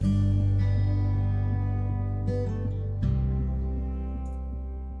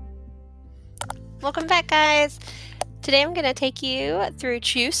Welcome back, guys. Today I'm going to take you through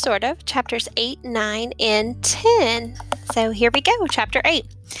True Sort of, chapters 8, 9, and 10. So here we go, chapter 8.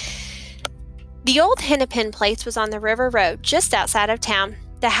 The old Hennepin place was on the river road just outside of town.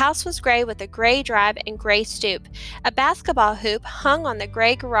 The house was gray with a gray drive and gray stoop. A basketball hoop hung on the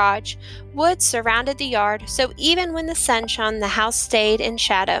gray garage. Woods surrounded the yard, so even when the sun shone, the house stayed in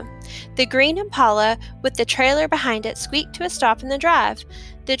shadow. The green Impala with the trailer behind it squeaked to a stop in the drive.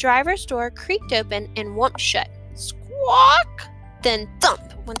 The driver's door creaked open and whomped shut. Squawk! Then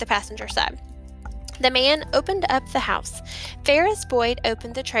thump went the passenger side. The man opened up the house. Ferris Boyd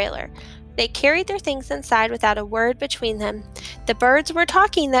opened the trailer. They carried their things inside without a word between them. The birds were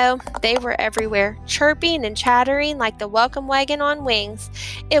talking, though. They were everywhere, chirping and chattering like the welcome wagon on wings.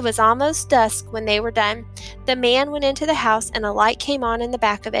 It was almost dusk when they were done. The man went into the house and a light came on in the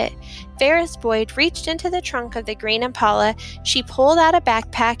back of it. Ferris Boyd reached into the trunk of the green Impala. She pulled out a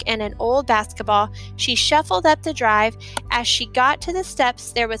backpack and an old basketball. She shuffled up the drive. As she got to the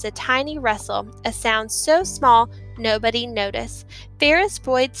steps, there was a tiny rustle, a sound so small nobody noticed. Ferris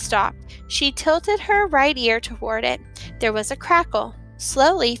Boyd stopped. She tilted her right ear toward it. There was a crackle.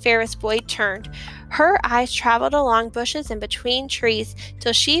 Slowly, Ferris Boyd turned. Her eyes traveled along bushes and between trees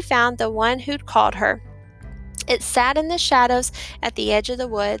till she found the one who'd called her. It sat in the shadows at the edge of the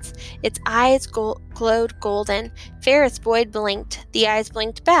woods. Its eyes glowed golden. Ferris Boyd blinked. The eyes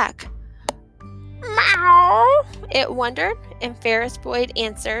blinked back. Meow, it wondered, and Ferris Boyd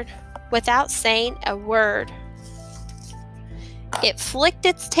answered without saying a word. It flicked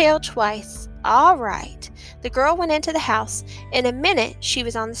its tail twice. All right. The girl went into the house. In a minute, she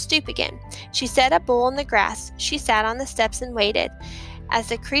was on the stoop again. She set a bowl in the grass. She sat on the steps and waited. As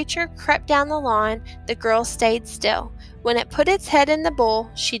the creature crept down the lawn, the girl stayed still. When it put its head in the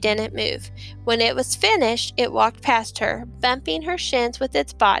bowl, she didn't move. When it was finished, it walked past her, bumping her shins with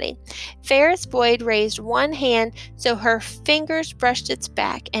its body. Ferris Boyd raised one hand so her fingers brushed its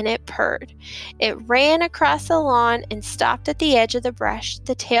back, and it purred. It ran across the lawn and stopped at the edge of the brush.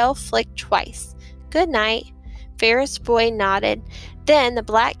 The tail flicked twice. Good night. Ferris Boyd nodded. Then the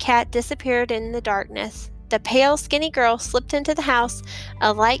black cat disappeared in the darkness. The pale, skinny girl slipped into the house.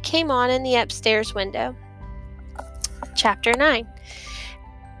 A light came on in the upstairs window. Chapter 9.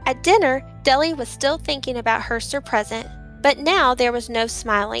 At dinner, Deli was still thinking about her present, but now there was no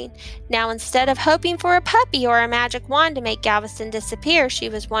smiling. Now, instead of hoping for a puppy or a magic wand to make Galveston disappear, she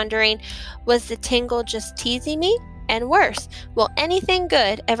was wondering, was the tingle just teasing me? And worse, will anything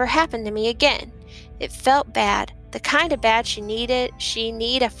good ever happen to me again? It felt bad, the kind of bad she need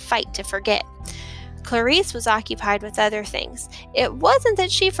a fight to forget. Clarice was occupied with other things. It wasn't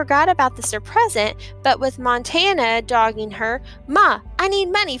that she forgot about the present, but with Montana dogging her, "Ma, I need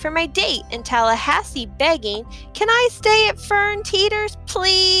money for my date," and Tallahassee begging, "Can I stay at Fern Teeter's,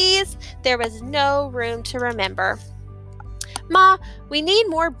 please?" There was no room to remember. "Ma, we need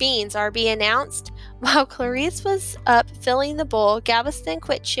more beans," RB announced. While Clarice was up filling the bowl, Galveston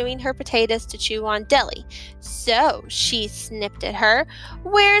quit chewing her potatoes to chew on Deli. "So," she snipped at her,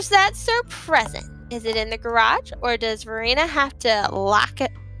 "where's that present? Is it in the garage, or does Verena have it locked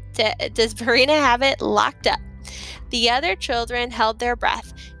up?" The other children held their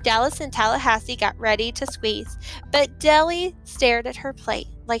breath. Dallas and Tallahassee got ready to squeeze, but Deli stared at her plate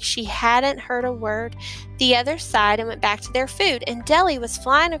like she hadn't heard a word. The others sighed and went back to their food, and Deli was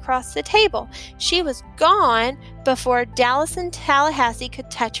flying across the table. She was gone before Dallas and Tallahassee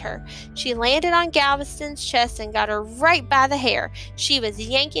could touch her. She landed on Galveston's chest and got her right by the hair. She was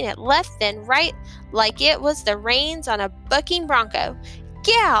yanking it left and right like it was the reins on a bucking bronco.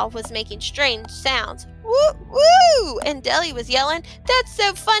 Gal was making strange sounds. "Woo, woo!" And Deli was yelling, "That's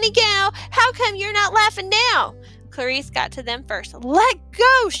so funny, Gal! How come you're not laughing now?" Clarice got to them first. "Let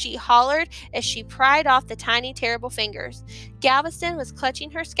go!" she hollered as she pried off the tiny, terrible fingers. Galveston was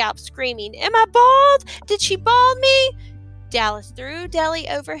clutching her scalp, screaming, "Am I bald? Did she bald me?" Dallas threw Deli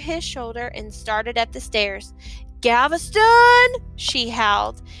over his shoulder and started up the stairs. "Galveston!" she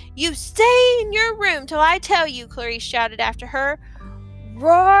howled. "You stay in your room till I tell you," Clarice shouted after her.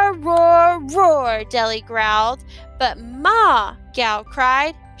 "Roar, roar, roar," Deli growled. "But Ma," Gal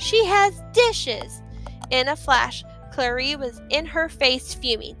cried, "she has dishes." In a flash, Clarice was in her face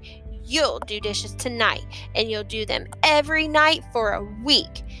fuming. "You'll do dishes tonight, and you'll do them every night for a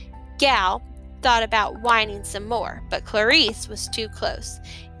week." Gal thought about whining some more, but Clarice was too close.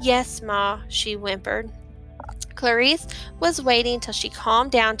 "Yes, Ma," she whimpered. Clarice was waiting till she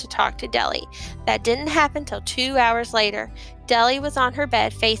calmed down to talk to Deli. That didn't happen till 2 hours later. Deli was on her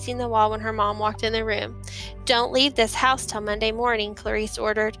bed facing the wall when her mom walked in the room. "Don't leave this house till Monday morning," Clarice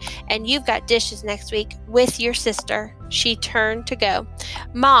ordered, "and you've got dishes next week with your sister." She turned to go.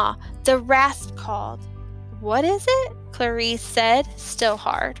 "Ma, the rasp called." "What is it?" Clarice said, still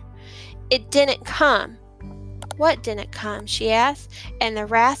hard. "It didn't come." "What didn't come?" she asked, and the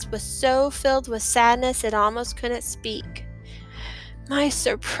rasp was so filled with sadness it almost couldn't speak. "My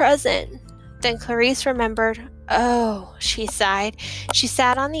present." Then Clarice remembered. "Oh," she sighed. She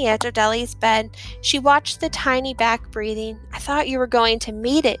sat on the edge of Deli's bed. She watched the tiny back breathing. "I thought you were going to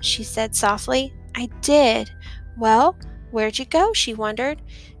meet it," she said softly. "I did." "Well, where'd you go?" she wondered.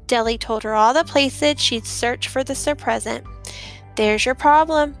 Deli told her all the places she'd searched for the present. "There's your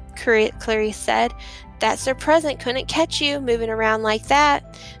problem," Clarice said. "That present couldn't catch you, moving around like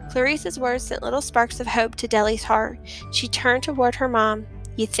that." Clarice's words sent little sparks of hope to Deli's heart. She turned toward her mom.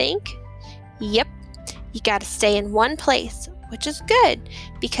 "You think?" "Yep. You gotta stay in one place," which is good,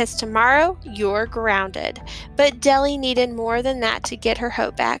 because tomorrow you're grounded. But Deli needed more than that to get her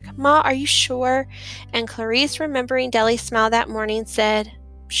hope back. "Ma, are you sure?" And Clarice, remembering Deli's smile that morning, said,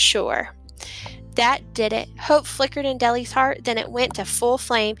 "Sure." That did it. Hope flickered in Deli's heart, then it went to full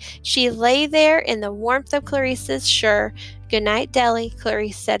flame. She lay there in the warmth of Clarice's sure. "Good night, Deli,"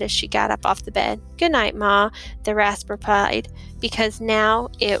 Clarice said as she got up off the bed. "Good night, Ma," the rasp replied, because now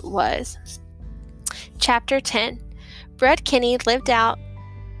it was. Chapter 10. Brud Kinney lived out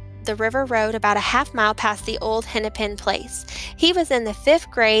the river road about a half-mile past the old Hennepin place. He was in the 5th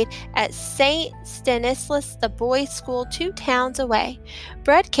grade at St. Stanislas, the boys' school 2 towns away.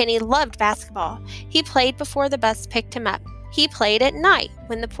 Brud Kinney loved basketball. He played before the bus picked him up. He played at night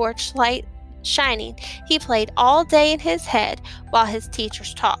when the porch light shining. He played all day in his head while his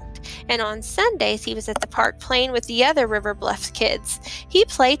teachers talked. And on Sundays, he was at the park playing with the other River Bluffs kids. He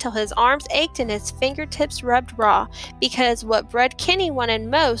played till his arms ached and his fingertips rubbed raw, because what Brud Kinney wanted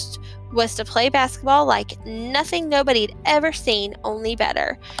most was to play basketball like nothing nobody had ever seen, only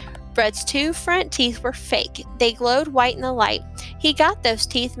better. Brud's 2 front teeth were fake. They glowed white in the light. He got those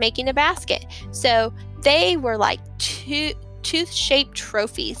teeth making a basket, so they were like tooth-shaped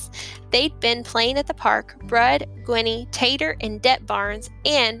trophies. They'd been playing at the park, Brud, Gwenny, Tater, and Det Barnes,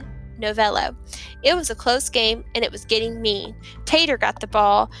 and Novello. It was a close game, and it was getting mean. Tater got the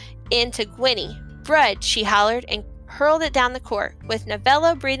ball into Gwenny. "Brud," she hollered, and hurled it down the court. With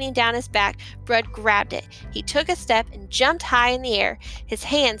Novello breathing down his back, Brud grabbed it. He took a step and jumped high in the air. His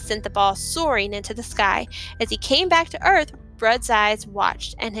hands sent the ball soaring into the sky. As he came back to earth, Brud's eyes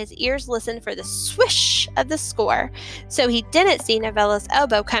watched, and his ears listened for the swish of the score. So he didn't see Novello's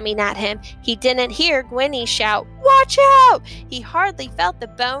elbow coming at him. He didn't hear Gwenny shout, "Watch out!" He hardly felt the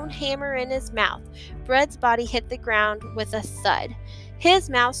bone hammer in his mouth. Brud's body hit the ground with a thud. His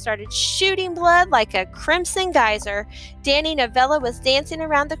mouth started shooting blood like a crimson geyser. Danny Novello was dancing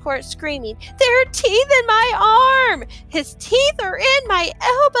around the court screaming, "There are teeth in my arm! His teeth are in my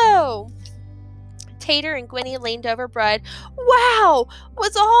elbow!" Tater and Gwenny leaned over Brud. "Wow!"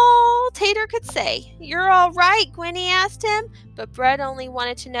 was all Tater could say. "You're all right?" Gwenny asked him, but Brud only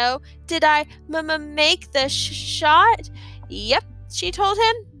wanted to know, "Did I make the shot?" "Yep," she told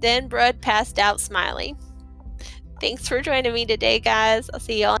him. Then Brud passed out smiling. Thanks for joining me today, guys. I'll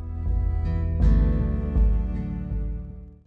see y'all